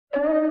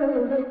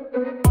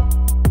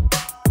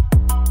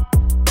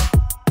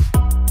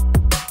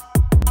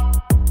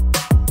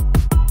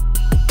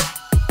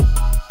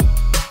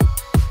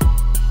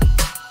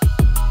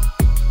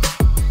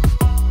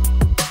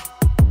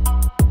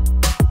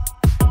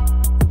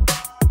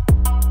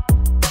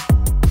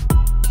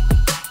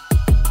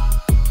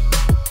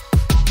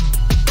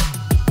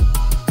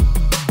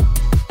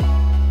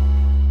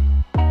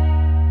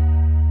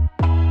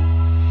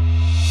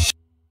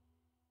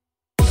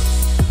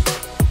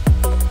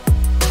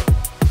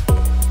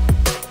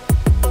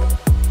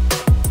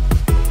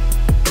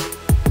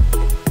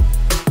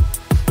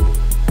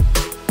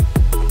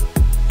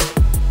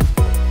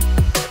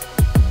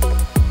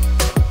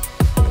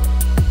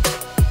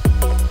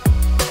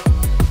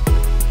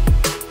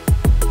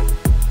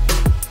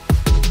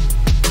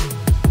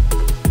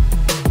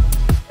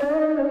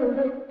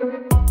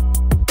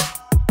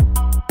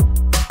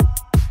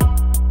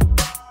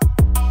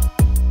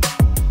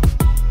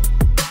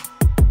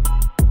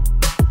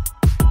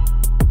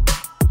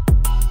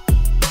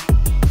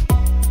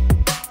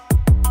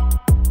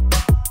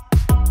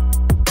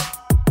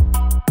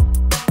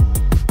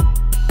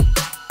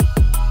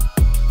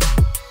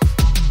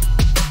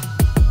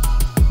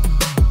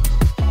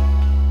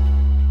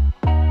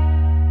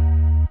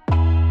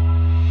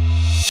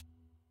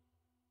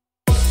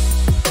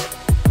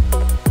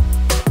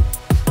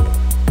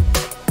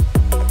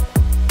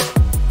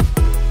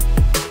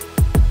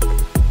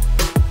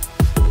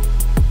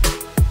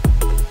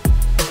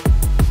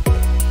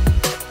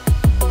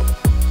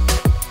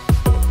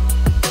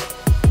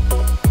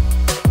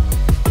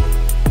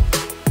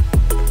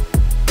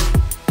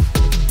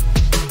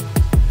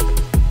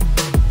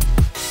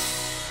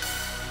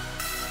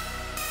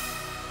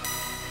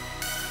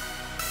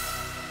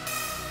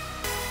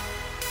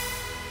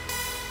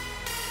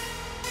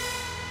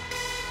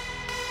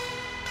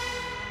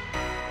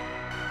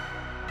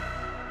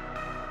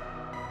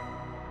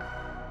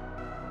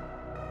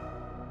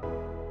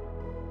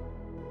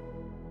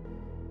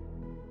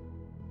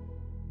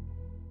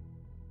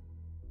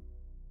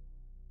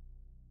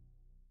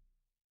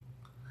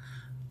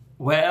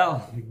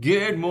Well,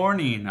 good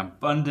morning,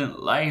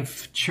 Abundant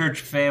Life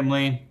Church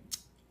family.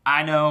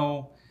 I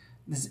know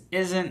this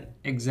isn't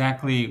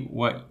exactly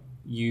what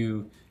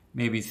you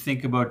maybe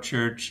think about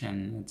church,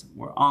 and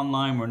we're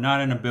online, we're not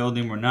in a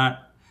building,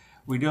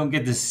 we don't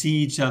get to see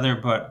each other,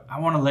 but I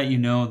want to let you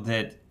know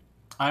that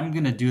I'm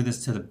going to do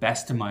this to the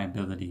best of my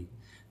ability,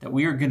 that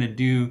we are going to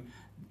do,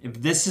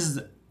 if this is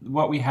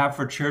what we have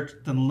for church,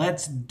 then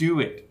let's do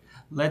it.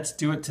 Let's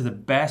do it to the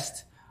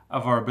best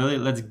of our ability.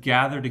 Let's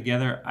gather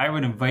together. I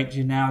would invite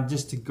you now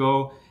just to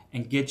go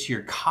and get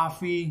your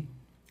coffee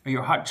or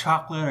your hot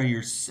chocolate or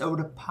your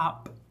soda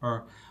pop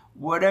or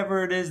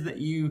whatever it is that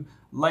you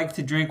like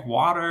to drink,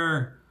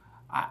 water.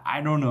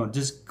 I don't know.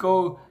 Just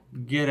go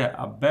get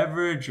a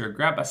beverage or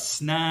grab a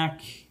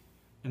snack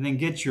and then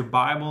get your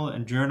Bible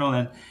and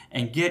journal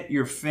and get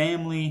your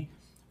family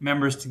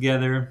members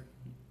together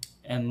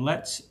and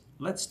let's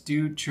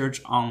do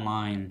church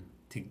online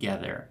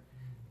together.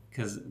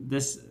 Because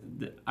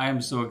I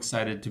am so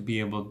excited to be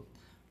able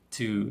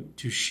to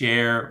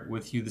share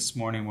with you this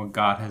morning what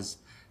God has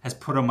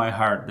put on my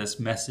heart, this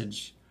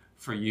message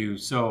for you.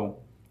 So,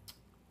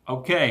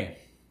 okay,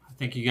 I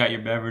think you got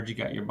your beverage, you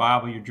got your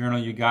Bible, your journal,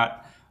 you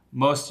got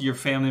most of your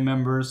family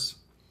members.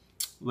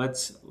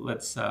 Let's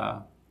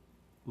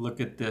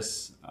look at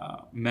this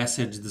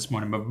message this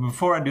morning. But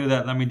before I do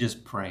that, let me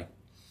just pray.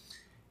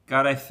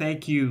 God, I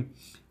thank you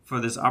for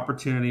this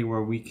opportunity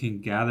where we can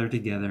gather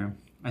together.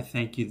 I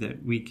thank you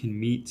that we can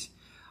meet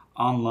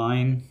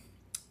online,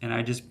 and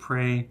I just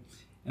pray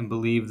and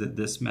believe that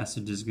this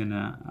message is going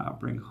to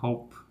bring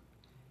hope,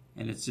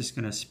 and it's just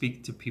going to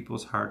speak to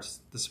people's hearts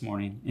this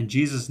morning. In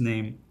Jesus'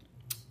 name,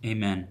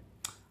 amen.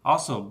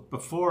 Also,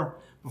 before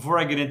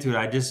I get into it,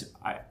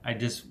 I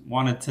just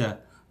wanted to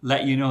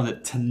let you know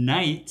that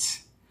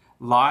tonight,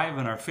 live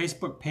on our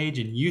Facebook page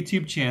and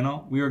YouTube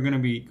channel, we are going to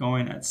be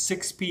going at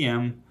 6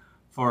 p.m.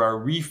 for our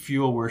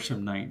Refuel Worship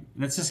Night.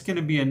 And it's just going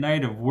to be a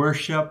night of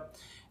worship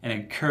and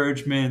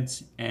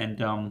encouragement,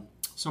 and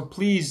so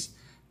please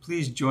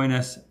join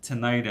us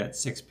tonight at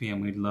 6 p.m.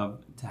 We'd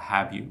love to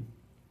have you.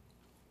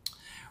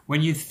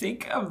 When you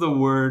think of the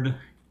word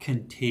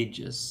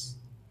contagious,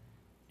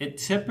 it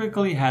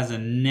typically has a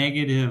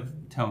negative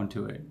tone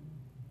to it.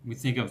 We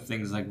think of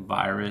things like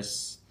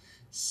virus,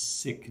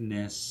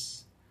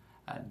 sickness,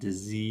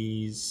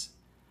 disease.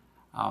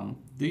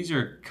 These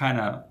are kind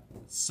of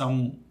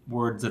some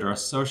words that are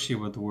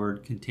associated with the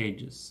word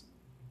contagious.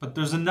 But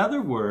there's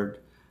another word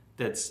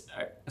that's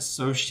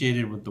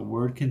associated with the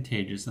word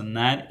contagious, and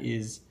that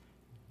is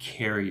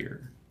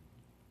carrier.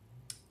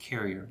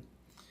 Carrier.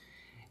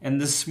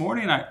 And this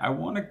morning, I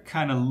want to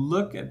kind of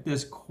look at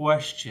this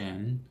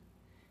question,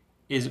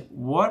 is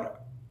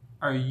what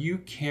are you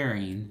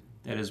carrying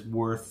that is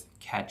worth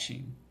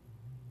catching?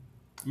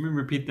 Let me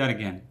repeat that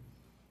again.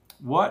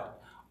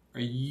 What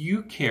are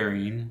you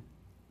carrying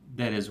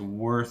that is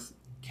worth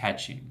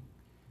catching?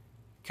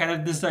 Kind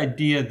of this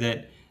idea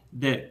that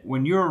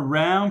when you're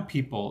around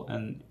people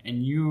and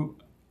you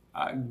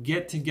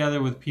get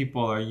together with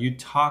people or you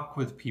talk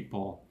with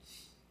people,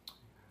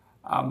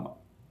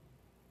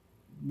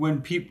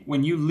 when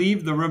you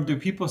leave the room, do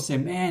people say,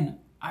 man,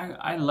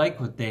 I like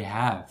what they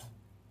have?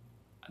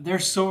 They're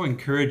so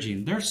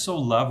encouraging. They're so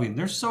loving.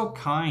 They're so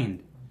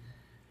kind.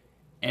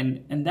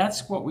 And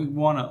that's what we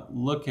want to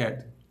look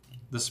at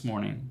this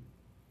morning,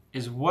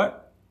 is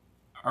what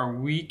are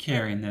we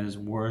carrying that is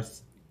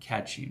worth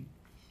catching?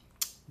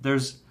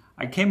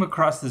 I came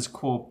across this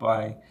quote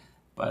by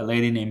a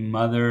lady named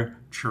Mother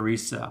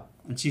Teresa,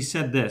 and she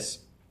said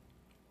this: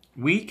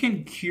 "We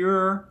can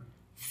cure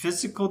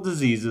physical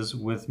diseases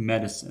with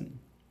medicine,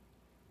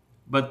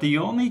 but the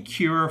only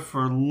cure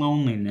for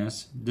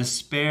loneliness,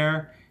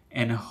 despair,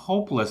 and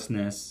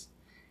hopelessness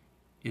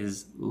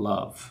is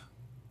love."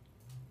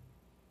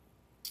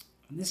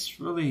 And this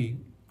really,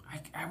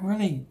 I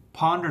really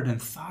pondered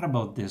and thought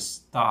about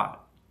this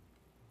thought.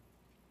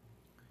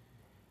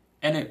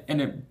 And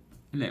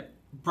it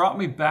brought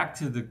me back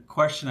to the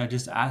question I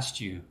just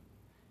asked you.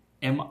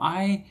 Am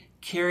I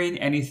carrying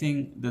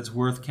anything that's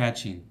worth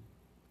catching?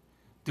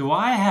 Do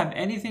I have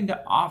anything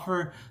to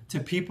offer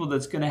to people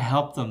that's going to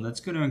help them, that's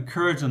going to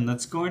encourage them,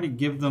 that's going to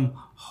give them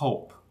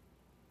hope?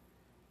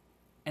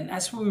 And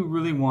that's what we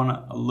really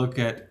want to look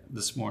at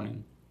this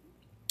morning.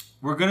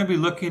 We're going to be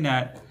looking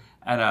at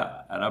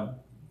a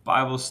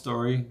Bible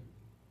story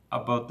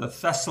about the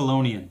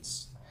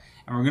Thessalonians.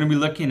 And we're going to be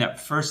looking at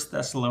 1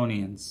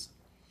 Thessalonians.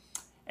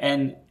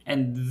 And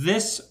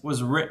this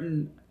was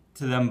written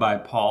to them by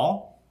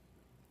Paul.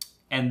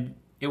 And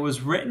it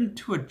was written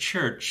to a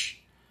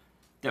church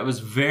that was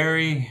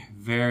very,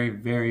 very,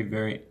 very,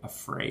 very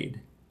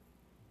afraid.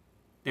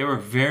 They were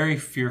very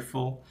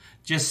fearful.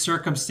 Just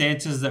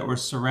circumstances that were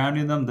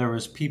surrounding them. There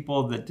was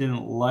people that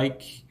didn't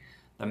like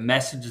the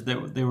message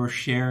that they were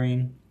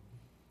sharing.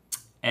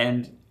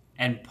 And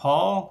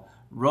Paul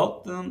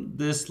wrote them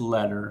this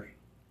letter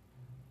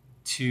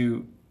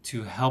to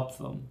help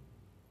them,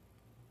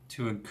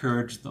 to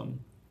encourage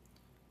them,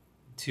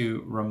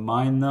 to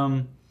remind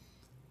them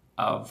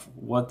of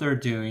what they're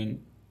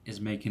doing is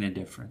making a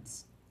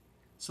difference.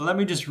 So let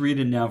me just read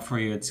it now for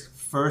you. It's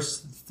 1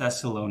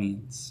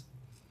 Thessalonians.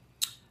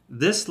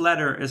 This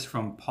letter is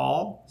from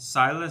Paul,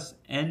 Silas,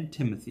 and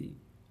Timothy.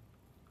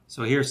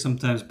 So here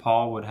sometimes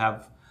Paul would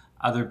have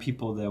other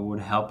people that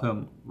would help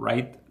him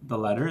write the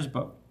letters,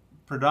 but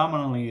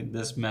predominantly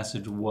this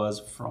message was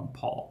from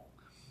Paul.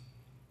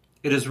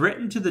 It is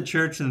written to the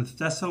church in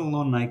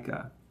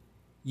Thessalonica,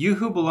 you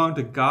who belong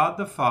to God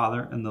the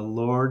Father and the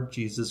Lord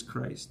Jesus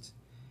Christ.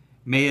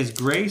 May his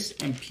grace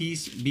and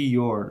peace be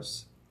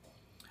yours.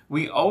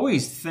 We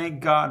always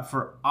thank God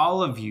for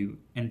all of you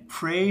and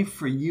pray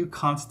for you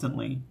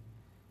constantly.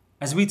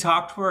 As we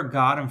talk to our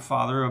God and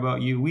Father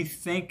about you, we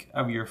think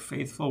of your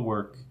faithful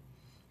work,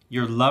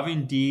 your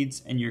loving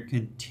deeds, and your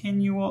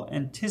continual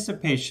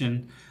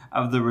anticipation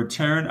of the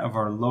return of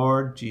our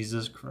Lord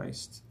Jesus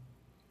Christ.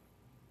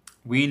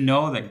 We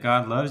know that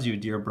God loves you,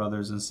 dear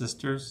brothers and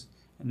sisters,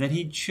 and that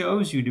he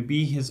chose you to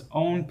be his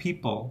own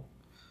people.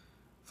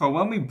 For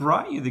when we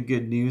brought you the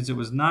good news, it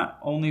was not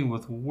only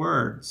with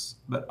words,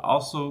 but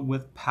also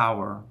with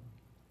power.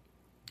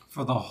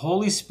 For the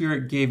Holy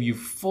Spirit gave you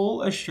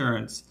full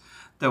assurance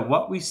that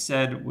what we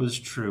said was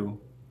true.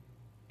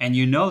 And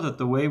you know that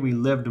the way we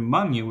lived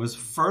among you was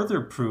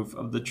further proof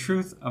of the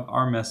truth of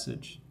our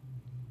message.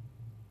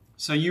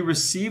 So you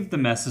received the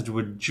message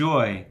with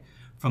joy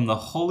from the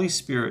Holy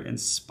Spirit in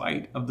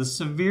spite of the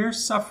severe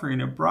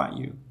suffering it brought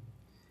you.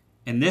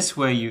 In this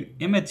way you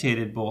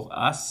imitated both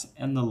us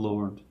and the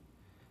Lord.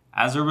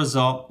 As a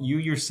result, you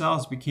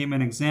yourselves became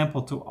an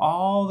example to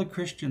all the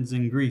Christians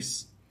in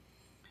Greece.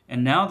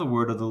 And now the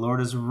word of the Lord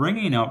is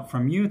ringing out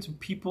from you to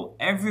people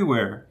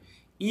everywhere,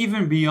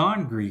 even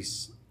beyond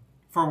Greece.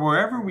 For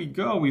wherever we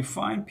go, we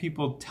find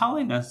people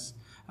telling us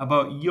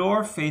about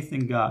your faith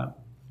in God.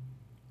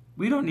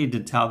 We don't need to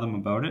tell them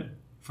about it,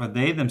 for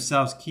they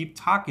themselves keep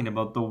talking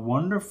about the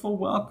wonderful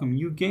welcome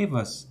you gave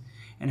us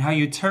and how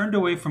you turned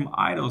away from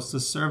idols to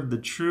serve the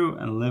true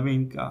and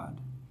living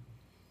God.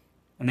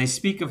 And they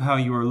speak of how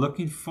you are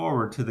looking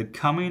forward to the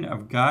coming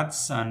of God's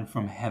Son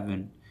from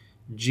heaven,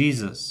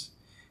 Jesus,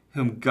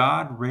 whom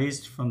God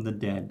raised from the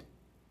dead.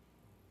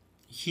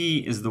 He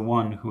is the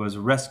one who has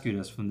rescued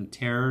us from the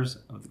terrors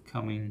of the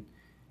coming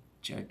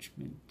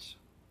judgment.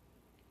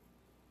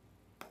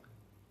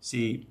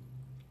 See,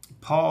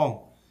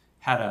 Paul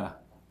had a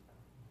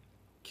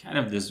kind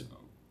of this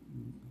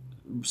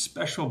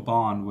special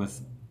bond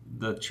with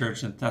the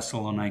church in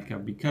Thessalonica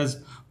because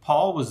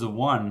Paul was the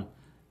one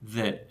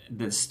that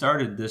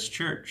started this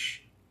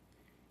church.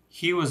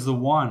 He was the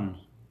one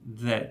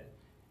that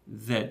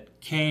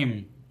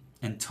came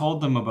and told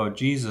them about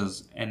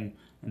Jesus. And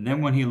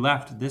then when he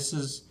left, this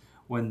is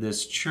when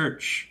this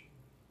church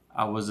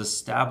was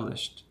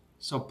established.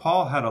 So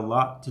Paul had a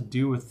lot to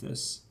do with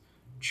this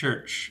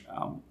church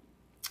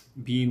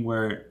being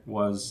where it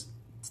was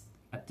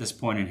at this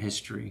point in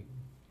history.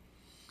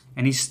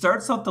 And he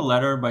starts out the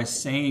letter by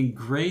saying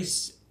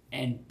grace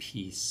and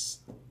peace.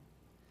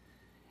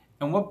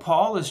 And what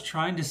Paul is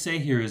trying to say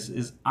here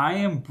is I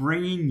am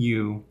bringing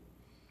you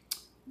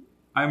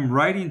I'm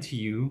writing to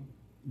you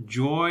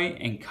joy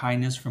and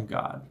kindness from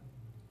God.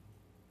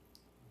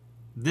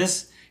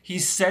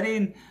 He's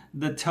setting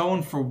the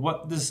tone for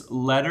what this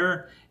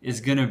letter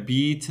is going to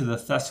be to the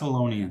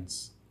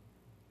Thessalonians.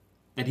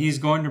 That he's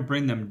going to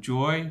bring them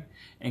joy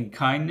and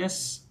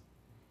kindness.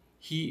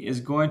 He is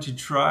going to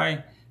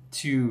try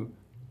to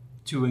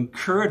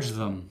encourage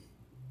them.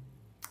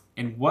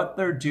 And what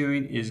they're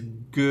doing is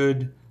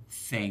good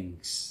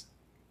things.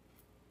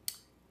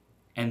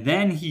 And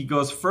then he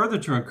goes further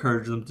to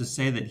encourage them to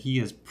say that he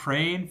is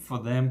praying for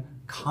them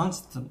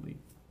constantly.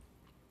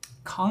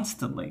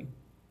 Constantly.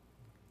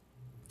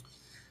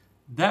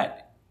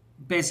 That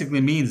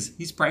basically means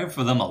he's praying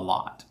for them a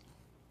lot.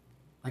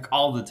 Like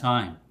all the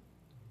time.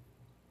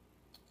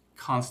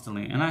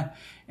 Constantly. And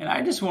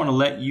I just want to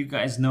let you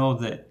guys know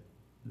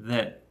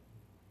that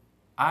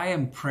I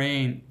am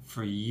praying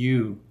for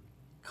you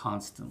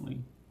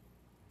constantly.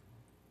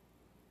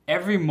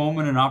 Every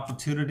moment and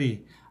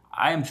opportunity,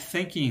 I am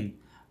thinking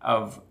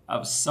of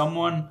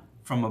someone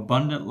from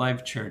Abundant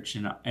Life Church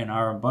and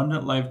our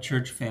Abundant Life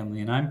Church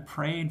family, and I'm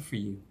praying for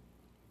you.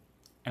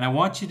 And I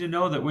want you to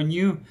know that when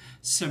you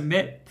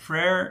submit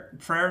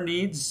prayer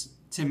needs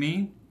to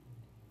me,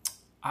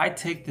 I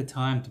take the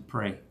time to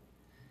pray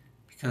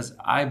because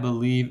I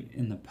believe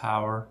in the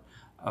power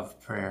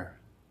of prayer.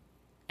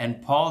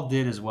 And Paul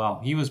did as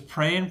well. He was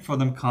praying for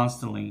them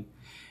constantly.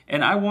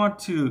 And I want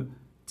to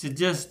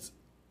just,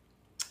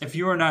 if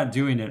you are not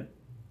doing it,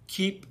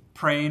 keep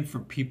praying for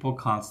people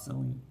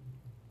constantly.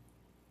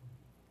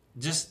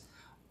 Just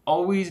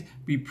always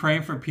be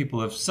praying for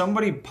people. If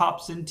somebody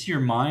pops into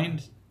your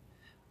mind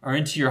or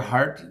into your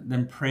heart,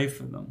 then pray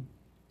for them.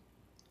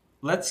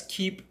 Let's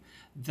keep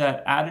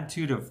that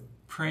attitude of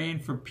praying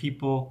for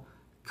people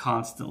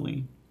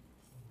constantly.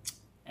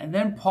 And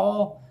then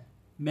Paul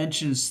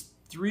mentions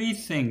 3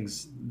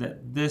 things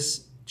that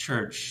this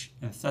church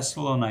in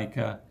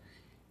Thessalonica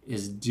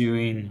is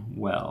doing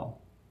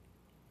well.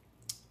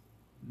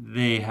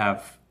 They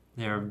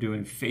are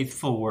doing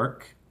faithful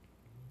work,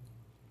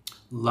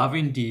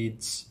 loving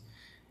deeds,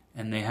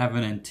 and they have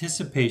an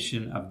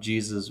anticipation of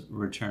Jesus'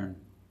 return.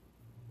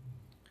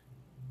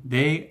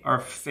 They are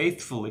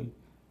faithfully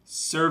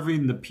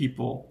serving the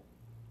people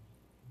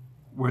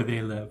where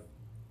they live.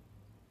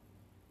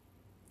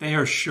 They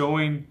are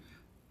showing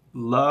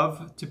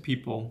love to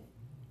people,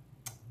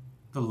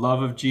 the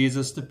love of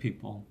Jesus to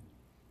people,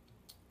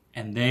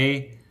 and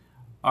they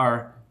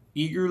are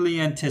eagerly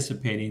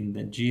anticipating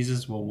that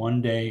Jesus will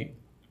one day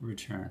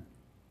return.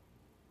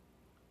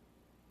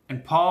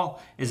 And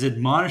Paul is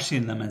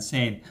admonishing them and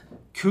saying,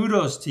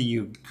 kudos to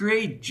you.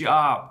 Great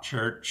job,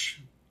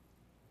 church.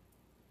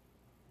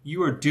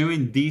 You are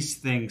doing these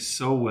things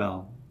so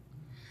well.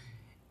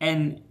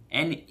 And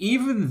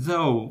even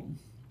though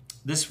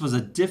this was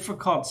a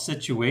difficult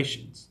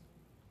situation,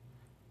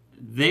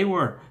 they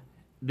were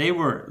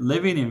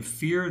living in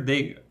fear.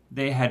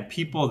 They had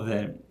people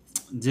that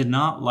did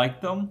not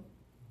like them.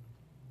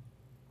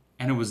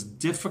 And it was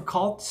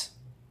difficult.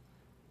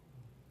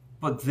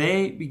 But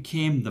they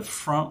became the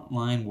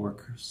frontline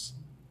workers.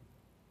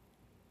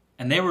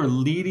 And they were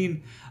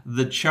leading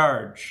the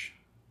charge.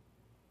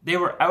 They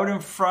were out in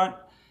front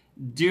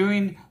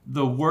doing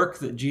the work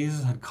that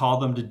Jesus had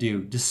called them to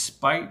do,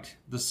 despite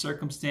the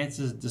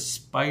circumstances,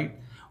 despite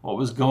what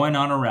was going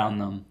on around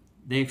them.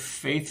 They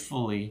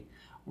faithfully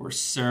were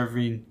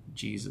serving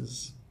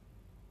Jesus.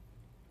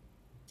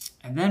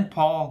 And then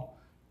Paul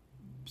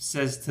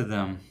says to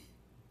them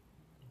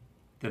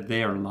that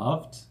they are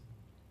loved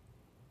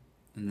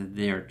and that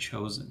they are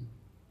chosen.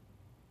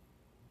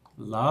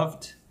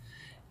 Loved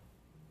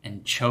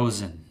and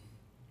chosen.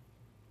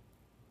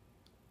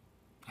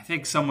 I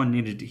think someone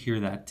needed to hear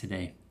that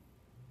today.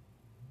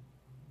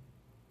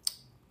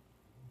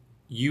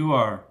 You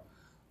are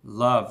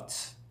loved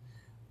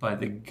by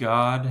the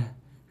God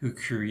who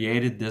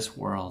created this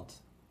world.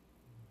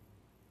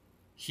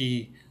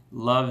 He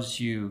loves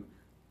you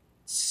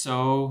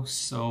so,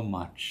 so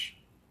much.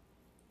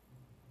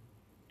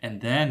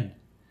 And then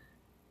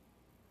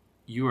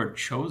you are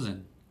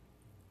chosen.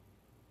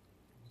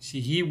 See,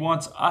 he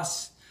wants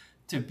us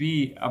to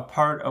be a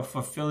part of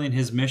fulfilling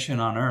his mission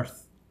on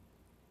earth.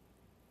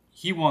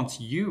 He wants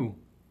you.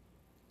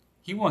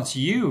 He wants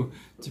you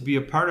to be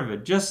a part of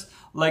it. Just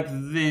like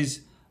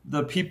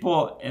the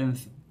people in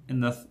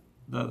the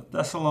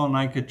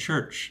Thessalonica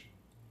church,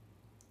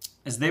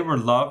 as they were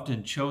loved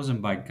and chosen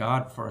by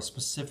God for a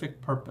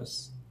specific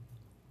purpose.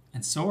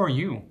 And so are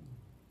you.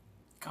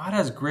 God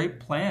has great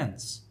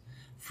plans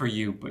for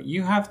you, but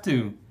you have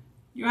to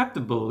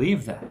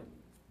believe that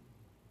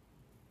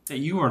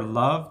you are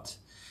loved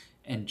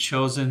and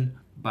chosen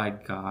by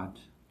God.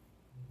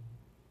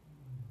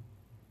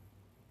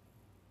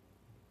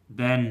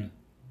 Then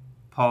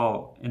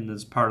Paul, in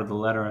this part of the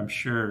letter, I'm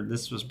sure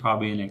this was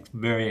probably a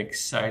very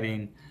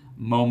exciting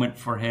moment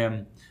for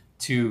him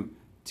to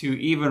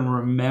even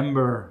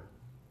remember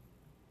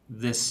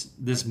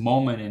this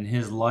moment in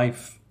his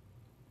life,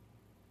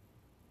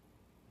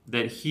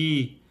 that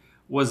he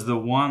was the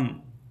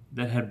one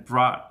that had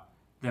brought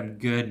them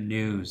good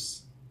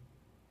news.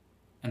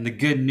 And the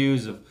good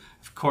news of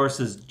of course,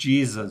 is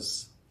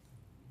Jesus.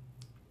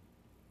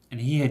 And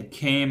he had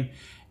came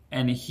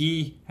and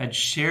he had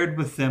shared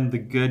with them the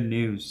good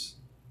news.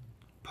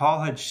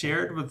 Paul had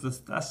shared with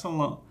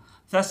the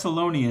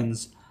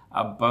Thessalonians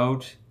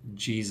about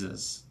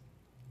Jesus.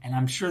 And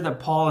I'm sure that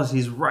Paul, as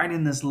he's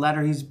writing this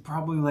letter, he's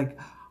probably like,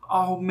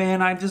 oh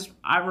man,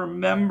 I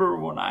remember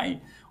when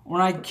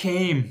I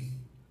came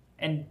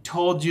and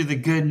told you the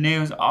good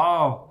news.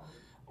 Oh,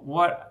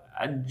 what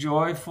a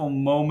joyful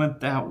moment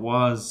that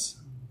was.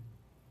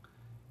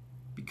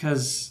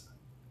 Because,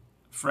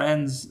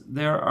 friends,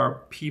 there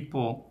are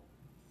people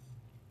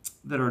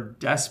that are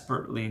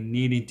desperately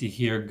needing to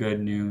hear good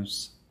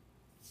news.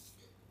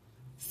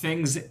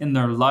 Things in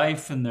their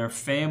life, in their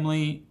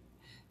family,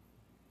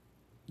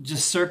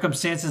 just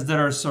circumstances that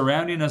are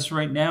surrounding us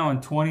right now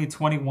in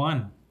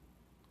 2021.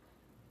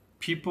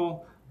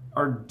 People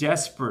are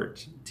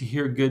desperate to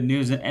hear good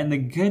news. And the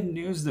good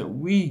news that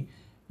we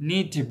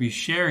need to be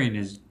sharing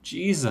is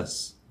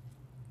Jesus.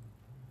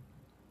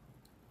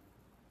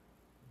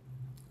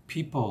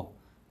 People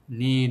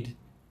need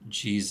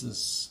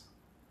Jesus.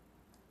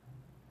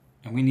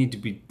 And we need to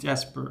be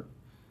desperate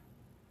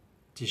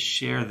to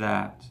share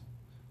that.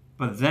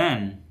 But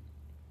then,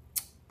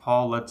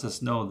 Paul lets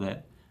us know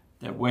that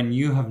when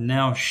you have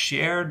now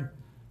shared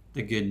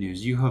the good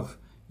news, you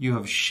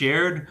have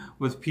shared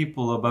with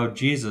people about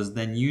Jesus,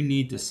 then you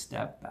need to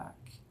step back.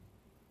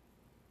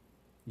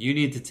 You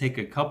need to take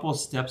a couple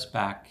steps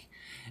back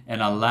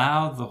and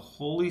allow the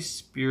Holy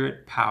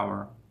Spirit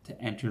power to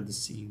enter the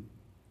scene.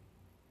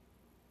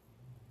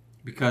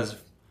 Because,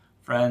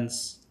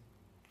 friends,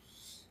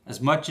 as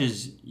much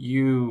as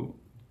you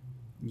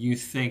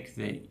think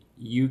that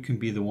you can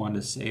be the one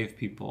to save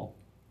people,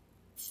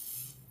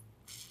 it's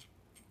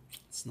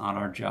not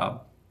our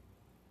job.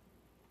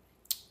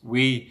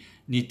 We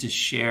need to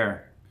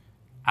share.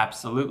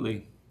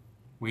 Absolutely.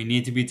 We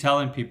need to be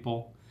telling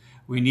people.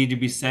 We need to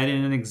be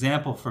setting an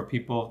example for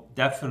people.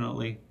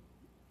 Definitely.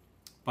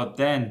 But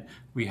then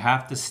we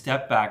have to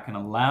step back and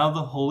allow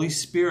the Holy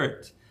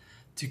Spirit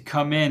to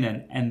come in.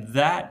 And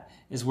that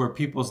is where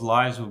people's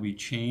lives will be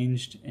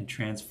changed and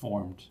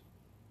transformed.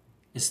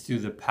 It's through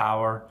the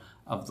power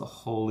of the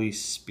Holy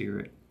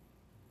Spirit.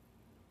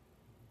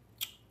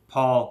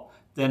 Paul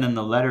then in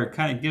the letter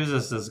kind of gives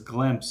us this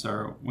glimpse,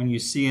 or when you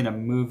see in a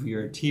movie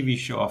or a TV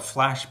show, a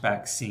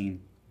flashback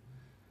scene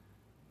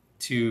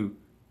to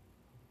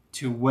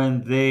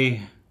when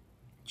they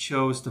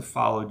chose to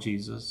follow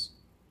Jesus.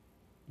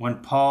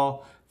 When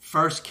Paul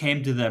first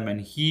came to them and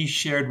he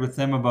shared with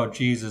them about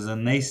Jesus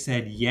and they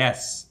said,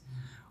 yes,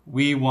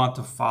 we want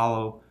to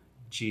follow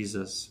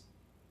Jesus.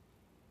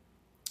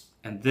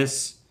 And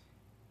this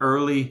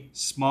early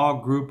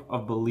small group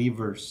of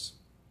believers,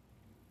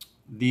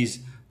 these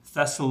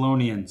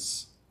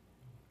Thessalonians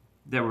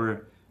that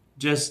were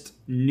just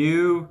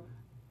new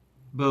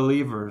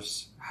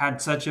believers, had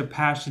such a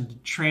passion to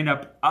train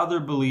up other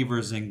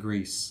believers in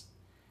Greece.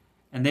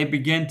 And they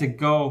began to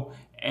go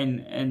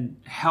and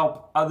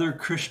help other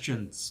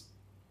Christians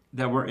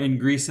that were in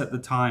Greece at the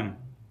time.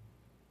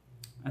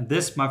 And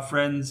this, my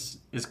friends,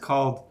 is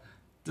called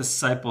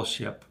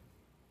discipleship.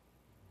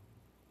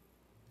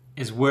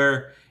 Is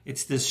where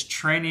it's this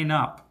training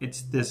up.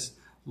 It's this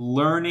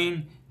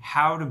learning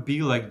how to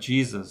be like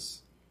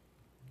Jesus.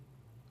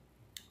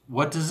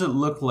 What does it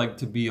look like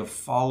to be a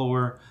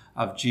follower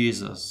of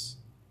Jesus,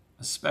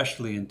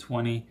 especially in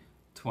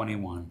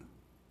 2021?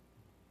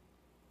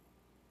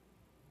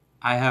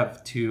 I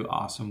have two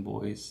awesome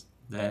boys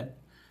that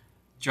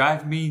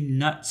drive me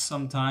nuts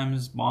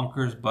sometimes,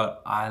 bonkers,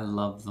 but I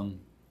love them.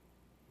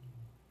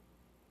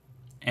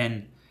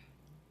 And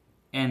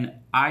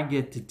I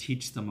get to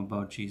teach them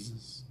about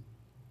Jesus.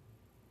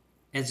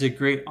 It's a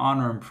great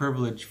honor and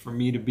privilege for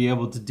me to be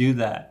able to do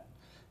that,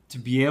 to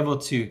be able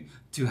to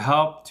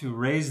help to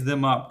raise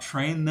them up,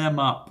 train them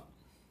up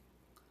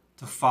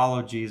to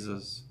follow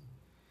Jesus.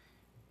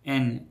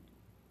 And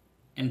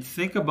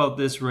think about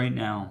this right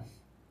now,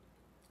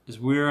 as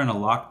we're in a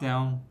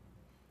lockdown,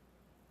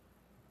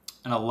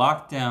 and a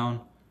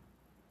lockdown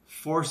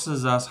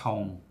forces us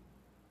home.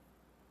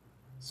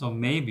 So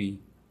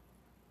maybe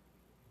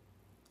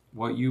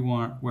where you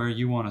want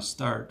to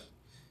start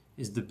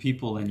is the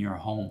people in your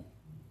home.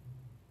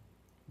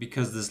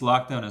 Because this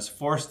lockdown has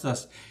forced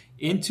us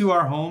into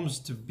our homes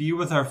to be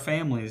with our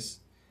families.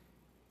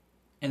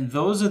 And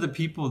those are the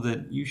people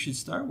that you should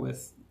start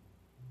with.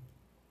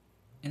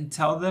 And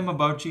tell them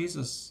about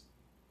Jesus.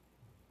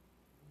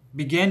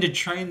 Begin to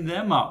train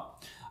them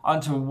up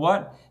onto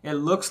what it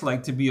looks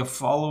like to be a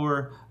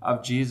follower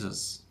of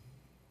Jesus.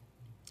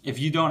 If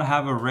you don't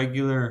have a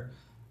regular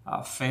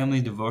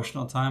family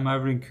devotional time, I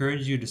would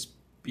encourage you to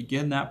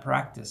begin that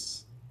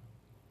practice.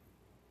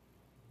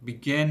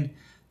 Begin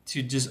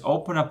to just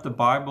open up the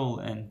Bible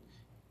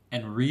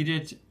and read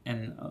it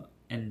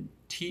and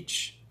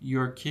teach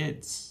your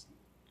kids.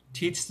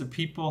 Teach the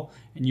people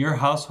in your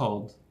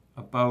household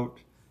about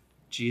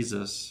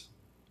Jesus.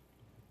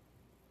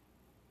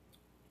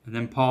 And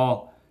then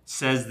Paul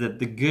says that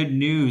the good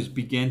news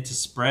began to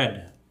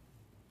spread.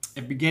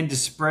 It began to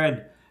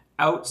spread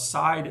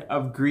outside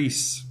of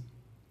Greece.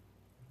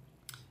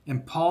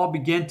 And Paul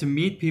began to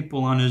meet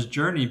people on his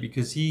journey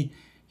because he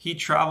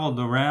traveled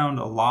around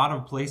a lot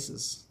of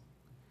places.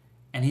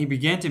 And he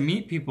began to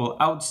meet people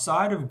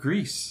outside of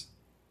Greece.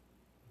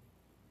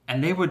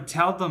 And they would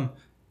tell them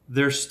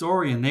their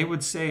story, and they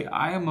would say,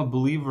 I am a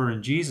believer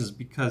in Jesus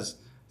because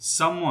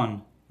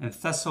someone in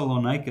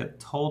Thessalonica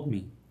told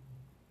me.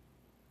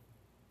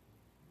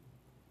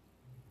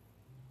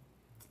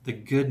 The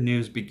good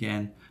news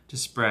began to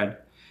spread.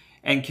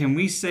 And can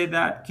we say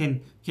that?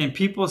 Can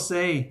people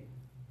say,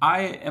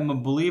 I am a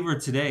believer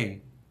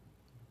today?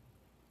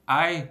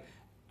 I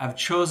have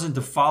chosen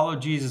to follow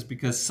Jesus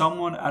because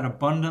someone at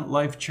Abundant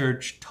Life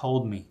Church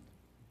told me.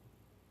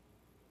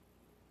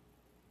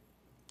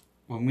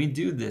 When we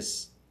do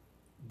this,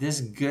 this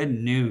good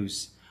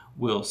news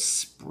will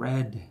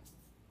spread.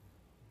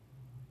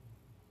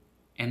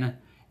 And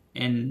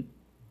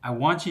I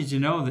want you to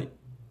know that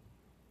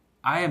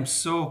I am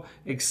so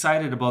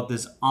excited about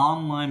this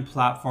online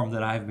platform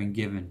that I've been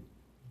given,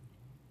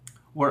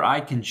 where I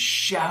can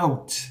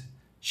shout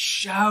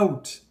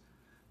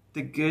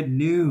the good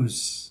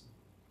news.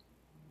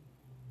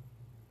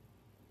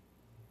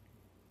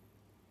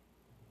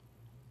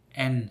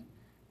 And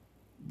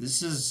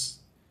this is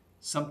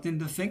something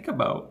to think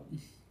about,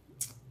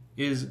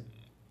 is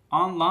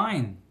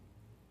online.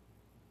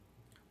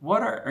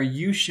 What are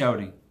you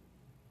shouting?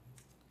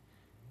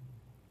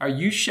 Are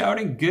you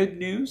shouting good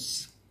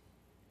news?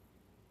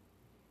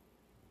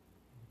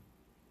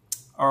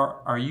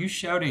 Or are you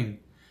shouting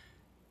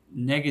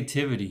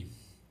negativity?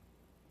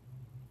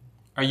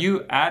 Are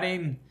you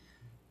adding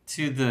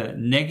to the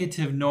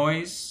negative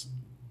noise?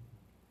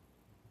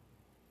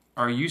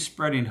 Are you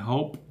spreading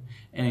hope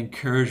and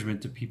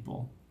encouragement to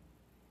people?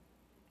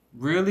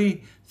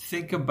 Really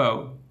think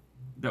about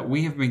that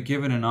we have been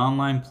given an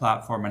online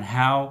platform and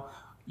how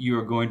you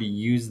are going to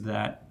use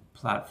that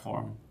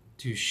platform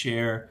to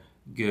share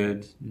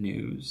good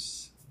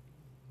news.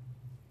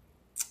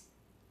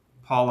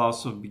 Paul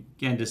also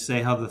began to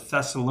say how the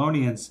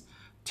Thessalonians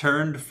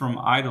turned from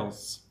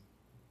idols,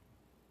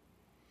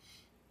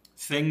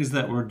 things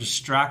that were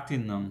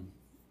distracting them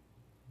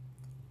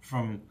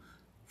from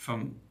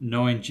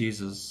knowing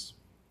Jesus.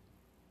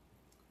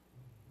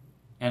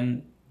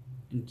 And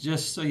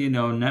just so you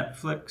know,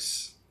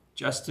 Netflix,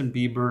 Justin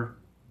Bieber,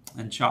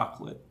 and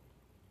chocolate.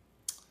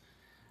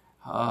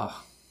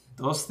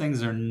 Those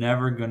things are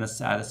never going to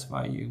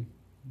satisfy you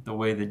the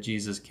way that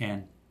Jesus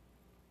can.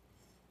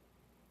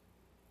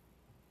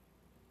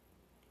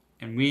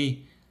 And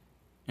we,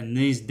 in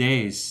these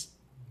days,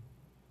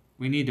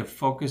 we need to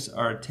focus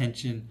our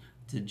attention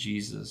to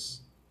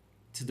Jesus,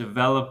 to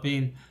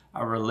developing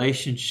a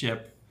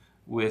relationship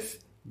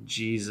with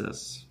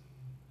Jesus.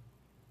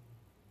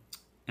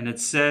 And it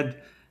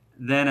said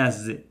then,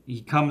 as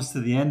he comes to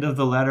the end of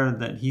the letter,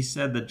 that he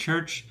said the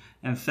church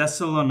in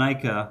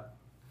Thessalonica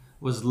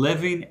was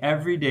living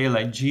every day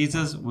like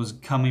Jesus was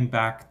coming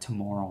back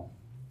tomorrow.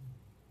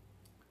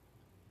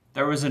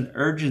 There was an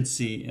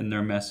urgency in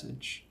their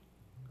message.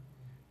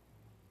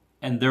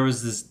 And there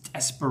was this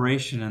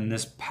desperation and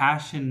this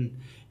passion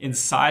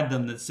inside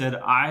them that said,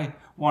 I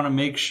want to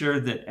make sure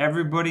that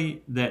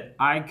everybody that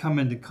I come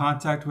into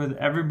contact with,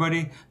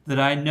 everybody that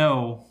I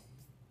know,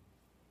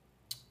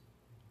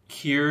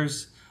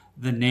 hears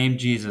the name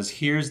Jesus,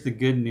 hears the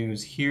good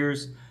news,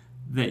 hears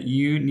that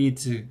you need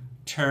to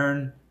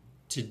turn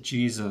to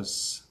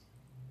Jesus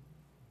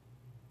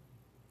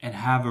and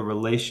have a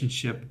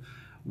relationship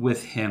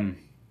with him.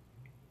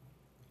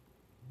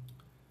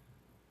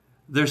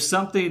 There's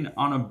something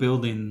on a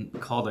building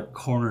called a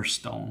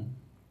cornerstone.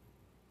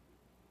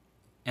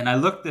 And I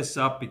looked this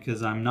up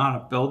because I'm not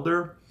a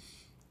builder.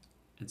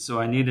 And so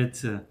I needed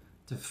to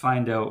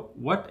find out,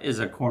 what is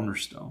a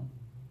cornerstone?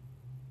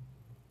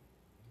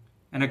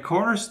 And a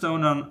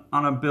cornerstone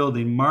on a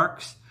building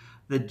marks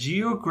the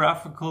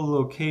geographical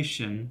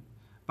location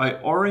by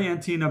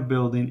orienting a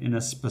building in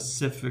a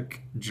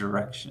specific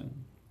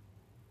direction.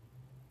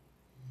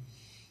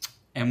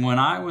 And when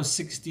I was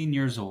 16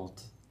 years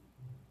old,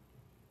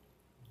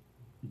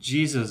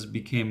 Jesus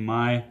became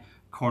my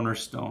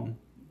cornerstone,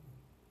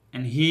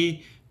 and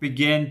he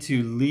began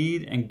to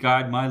lead and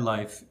guide my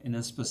life in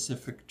a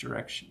specific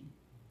direction.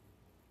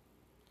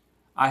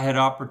 I had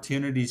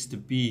opportunities to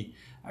be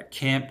a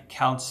camp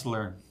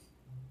counselor,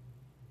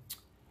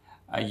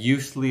 a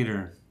youth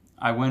leader.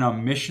 I went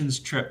on missions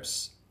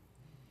trips.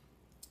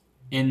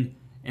 In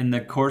the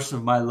course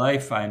of my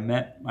life, I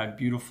met my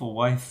beautiful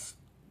wife,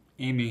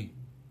 Amy.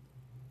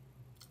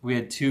 We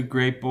had 2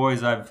 great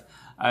boys.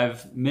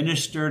 I've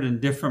ministered in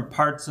different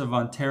parts of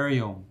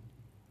Ontario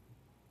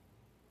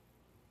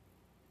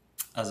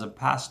as a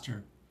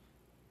pastor.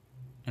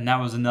 And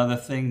that was another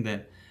thing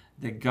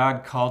that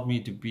God called me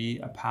to be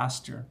a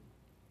pastor.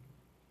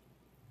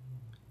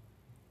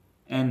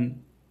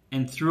 And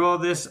through all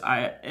this,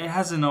 it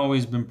hasn't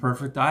always been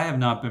perfect. I have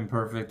not been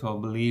perfect, well,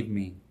 believe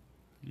me.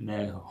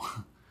 No,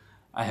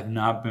 I have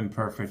not been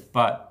perfect.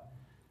 But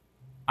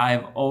I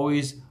have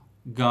always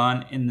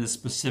gone in the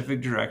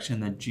specific direction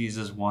that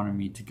Jesus wanted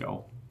me to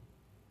go.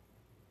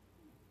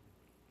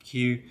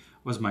 He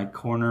was my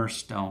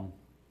cornerstone.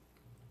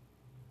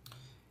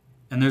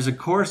 And there's a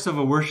chorus of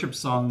a worship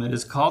song that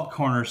is called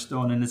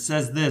Cornerstone, and it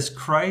says this: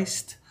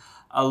 Christ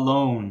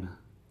alone,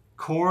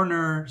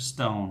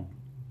 cornerstone,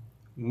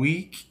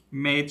 weak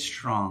made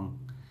strong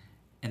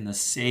in the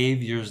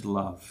Savior's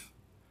love.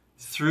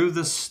 Through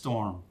the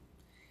storm,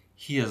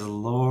 he is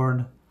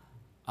Lord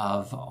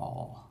of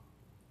all.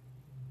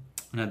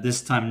 And at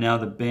this time now,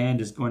 the band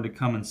is going to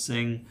come and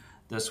sing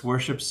this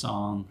worship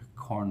song,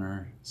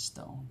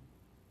 Cornerstone.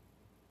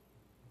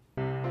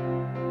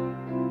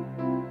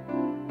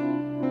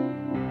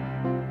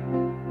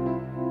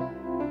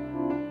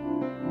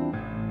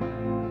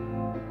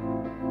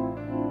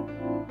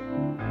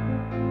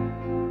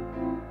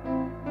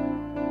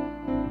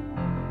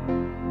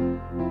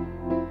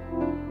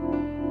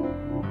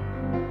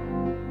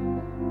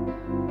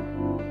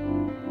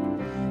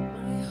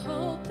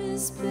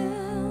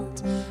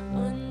 Built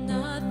on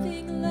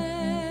nothing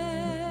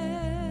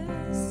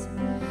less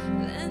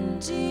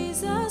than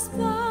Jesus'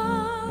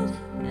 blood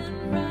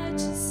and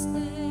righteousness.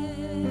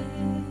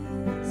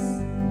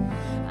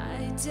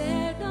 I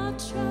dare not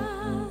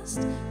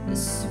trust the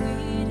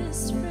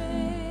sweetest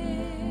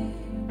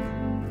frame,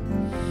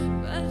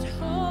 but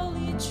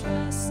wholly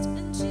trust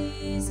in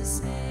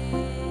Jesus' name.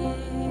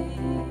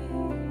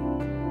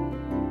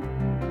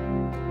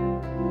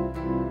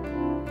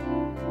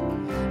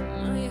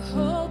 My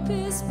hope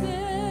is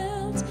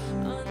built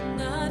on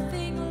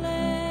nothing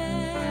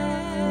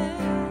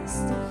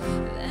less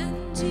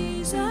than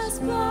Jesus'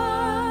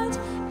 blood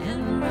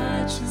and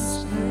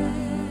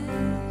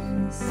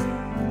righteousness.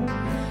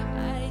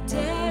 I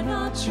dare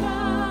not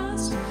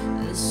trust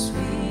the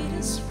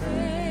sweetest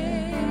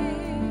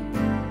frame,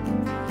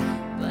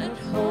 but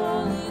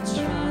wholly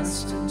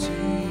trust in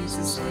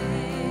Jesus' name.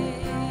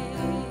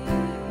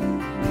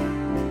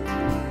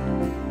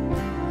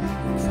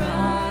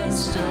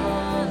 Christ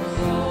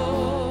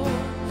alone,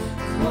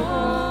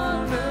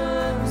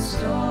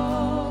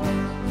 cornerstone,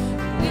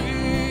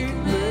 weak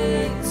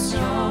made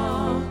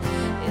strong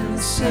in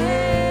the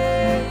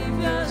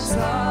Savior's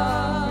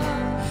love.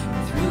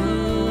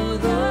 Through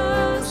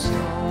the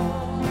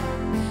storm,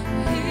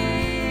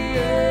 He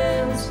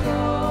is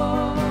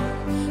Lord,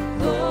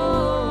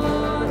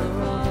 Lord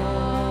of all.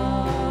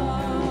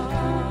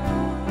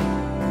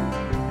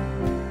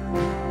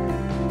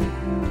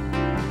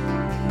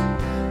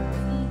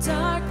 When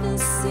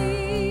darkness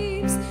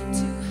seems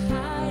to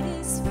hide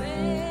His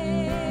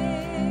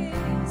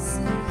face,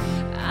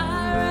 I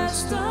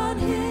rest on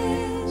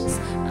His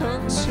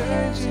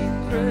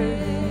unchanging grace.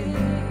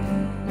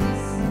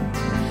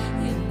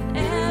 In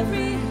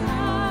every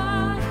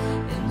hard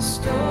and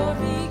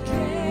stormy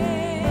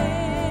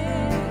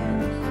gale,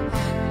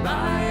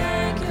 my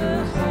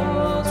anchor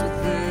holds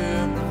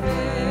within the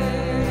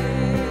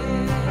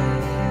veil.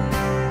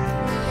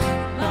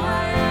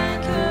 My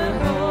anchor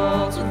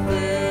holds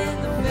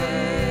within the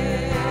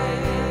veil.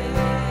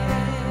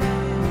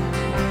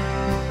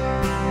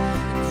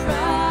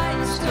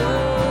 Christ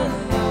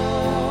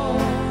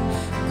alone,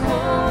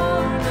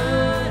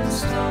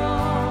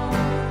 cornerstone,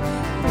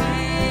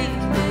 weak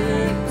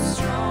made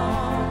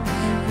strong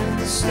in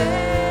the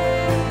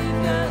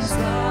Savior's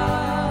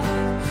love.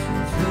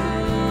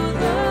 Through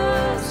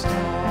the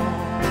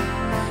storm,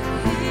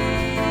 He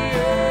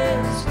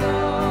is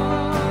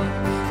Lord,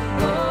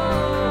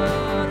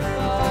 Lord of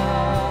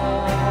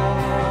all.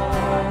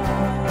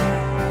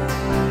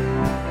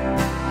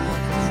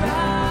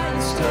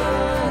 Christ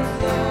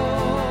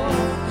alone,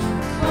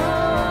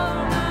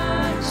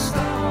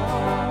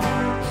 cornerstone,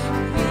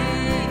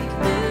 weak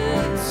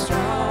made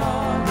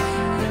strong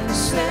in the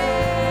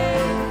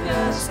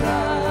Savior's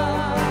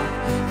love.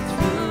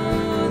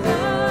 Through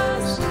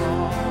the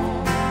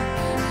storm,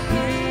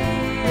 He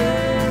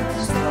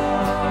is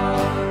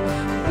Lord,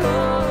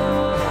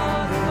 Lord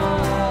of all.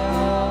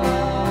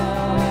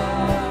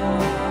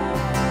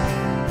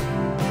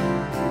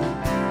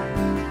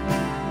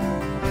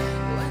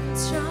 When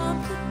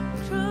trumpet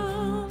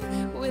drum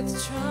with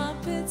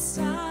trumpet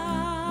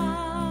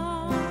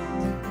sound,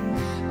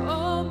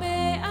 oh,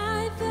 may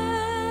I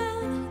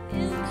then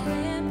in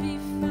Him be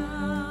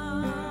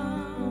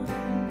found,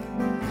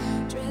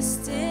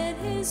 dressed in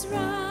His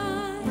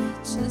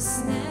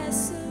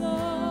righteousness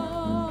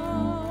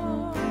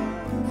alone,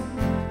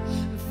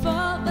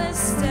 faultless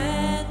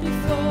stand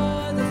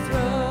before the throne.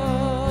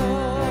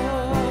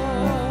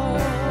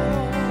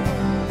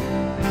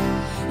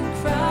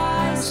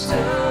 Christ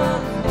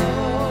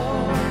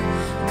alone,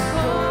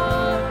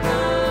 cornerstone,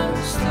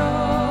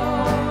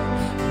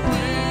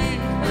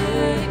 weak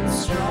made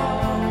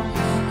strong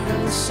in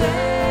the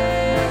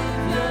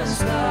Savior's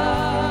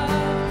love.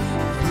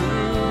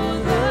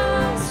 Through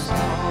the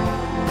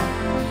storm,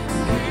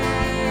 He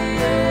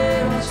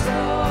is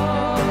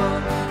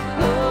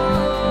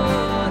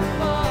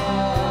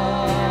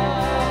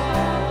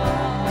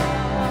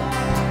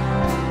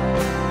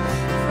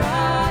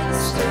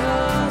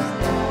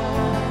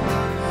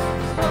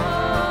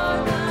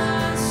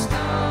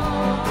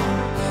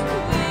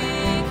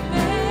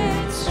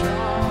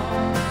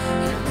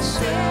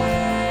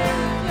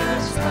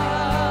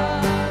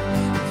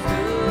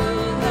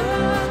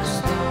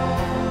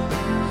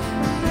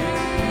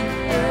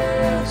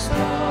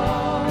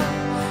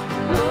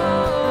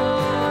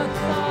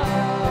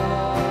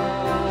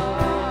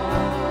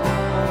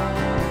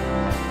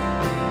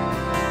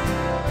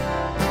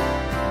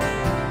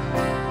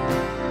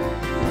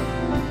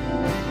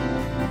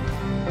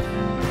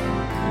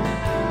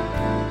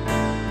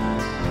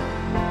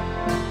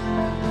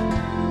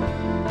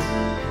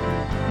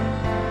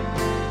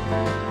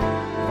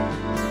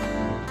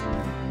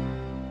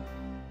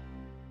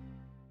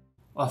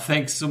Well,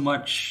 thanks so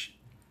much,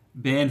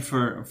 Ben,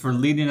 for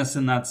leading us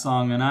in that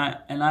song. And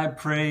I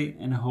pray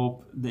and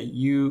hope that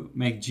you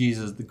make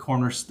Jesus the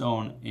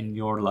cornerstone in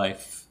your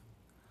life.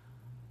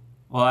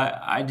 Well,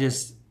 I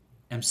just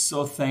am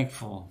so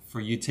thankful for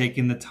you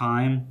taking the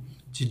time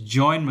to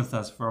join with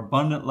us for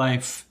Abundant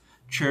Life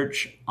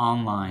Church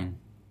Online.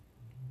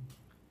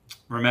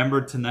 Remember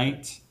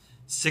tonight,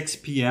 6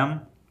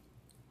 p.m.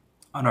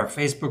 on our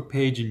Facebook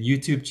page and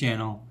YouTube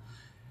channel,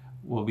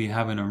 we'll be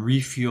having a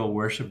refuel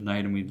worship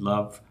night, and we'd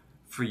love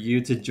for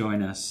you to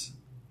join us.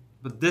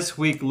 But this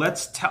week,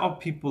 let's tell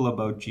people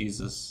about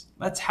Jesus.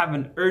 Let's have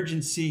an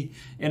urgency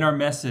in our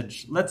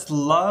message. Let's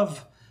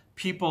love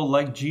people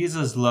like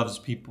Jesus loves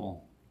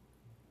people.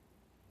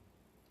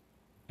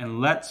 And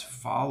let's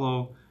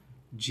follow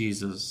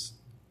Jesus.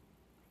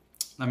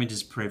 Let me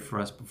just pray for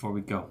us before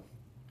we go.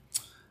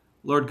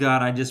 Lord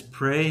God, I just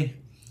pray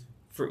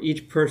for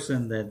each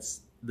person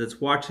that's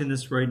watching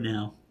this right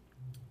now.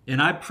 And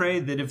I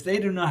pray that if they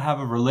do not have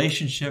a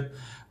relationship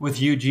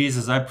with you,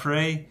 Jesus, I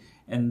pray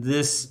in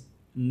this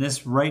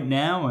right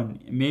now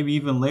and maybe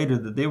even later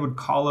that they would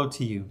call out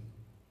to you.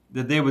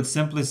 That they would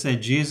simply say,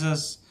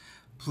 Jesus,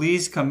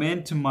 please come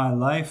into my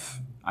life.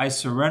 I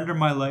surrender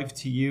my life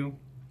to you.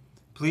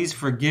 Please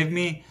forgive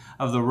me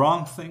of the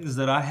wrong things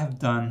that I have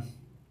done.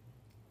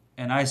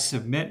 And I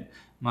submit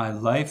my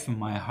life and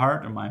my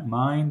heart and my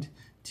mind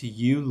to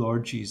you,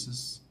 Lord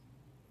Jesus.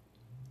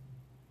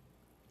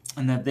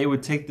 And that they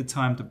would take the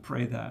time to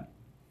pray that.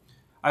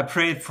 I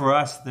pray for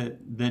us that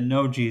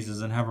know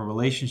Jesus and have a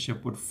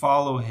relationship would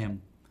follow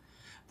him.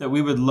 That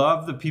we would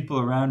love the people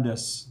around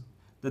us.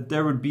 That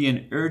there would be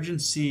an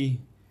urgency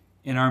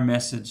in our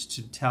message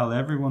to tell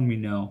everyone we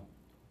know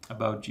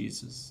about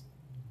Jesus.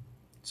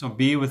 So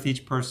be with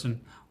each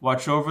person.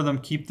 Watch over them.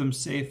 Keep them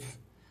safe.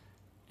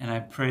 And I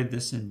pray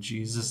this in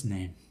Jesus'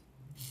 name.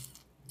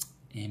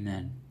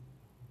 Amen.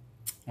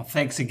 Well,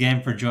 thanks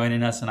again for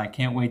joining us, and I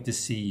can't wait to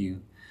see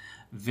you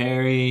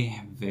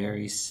very,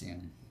 very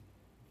soon.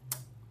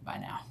 Bye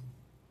now.